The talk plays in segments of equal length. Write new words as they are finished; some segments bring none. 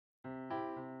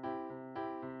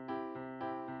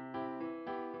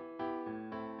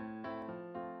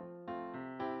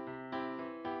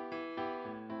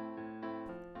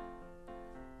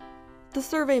The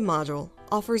Survey module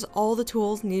offers all the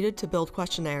tools needed to build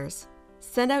questionnaires,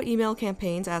 send out email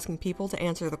campaigns asking people to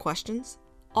answer the questions,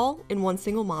 all in one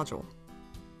single module.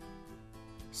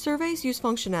 Surveys use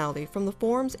functionality from the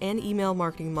forms and email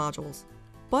marketing modules,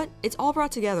 but it's all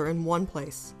brought together in one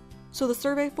place. So the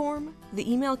survey form,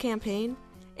 the email campaign,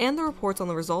 and the reports on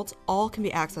the results all can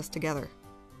be accessed together.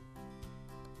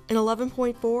 In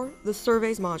 11.4, the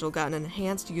Surveys module got an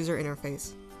enhanced user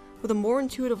interface, with a more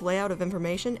intuitive layout of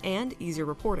information and easier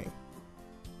reporting.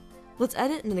 Let's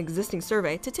edit an existing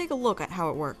survey to take a look at how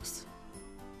it works.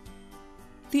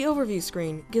 The overview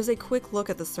screen gives a quick look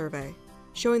at the survey,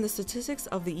 showing the statistics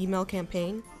of the email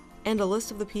campaign and a list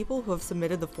of the people who have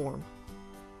submitted the form.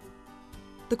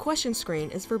 The question screen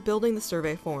is for building the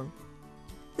survey form.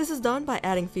 This is done by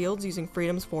adding fields using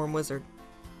Freedom's Form Wizard.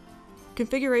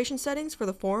 Configuration settings for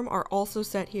the form are also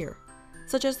set here,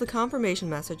 such as the confirmation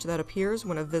message that appears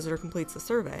when a visitor completes the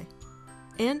survey,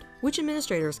 and which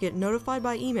administrators get notified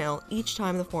by email each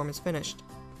time the form is finished.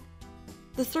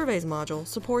 The Surveys module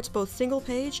supports both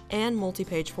single-page and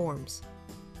multi-page forms.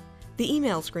 The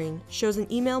email screen shows an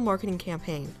email marketing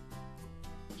campaign.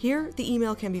 Here, the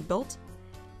email can be built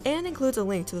and includes a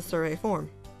link to the survey form.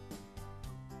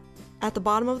 At the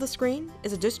bottom of the screen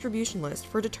is a distribution list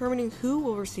for determining who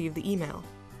will receive the email.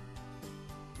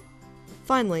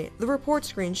 Finally, the report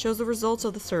screen shows the results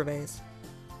of the surveys.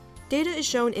 Data is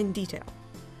shown in detail,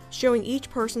 showing each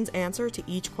person's answer to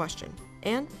each question,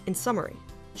 and, in summary,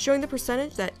 showing the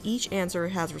percentage that each answer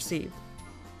has received.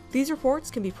 These reports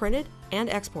can be printed and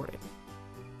exported.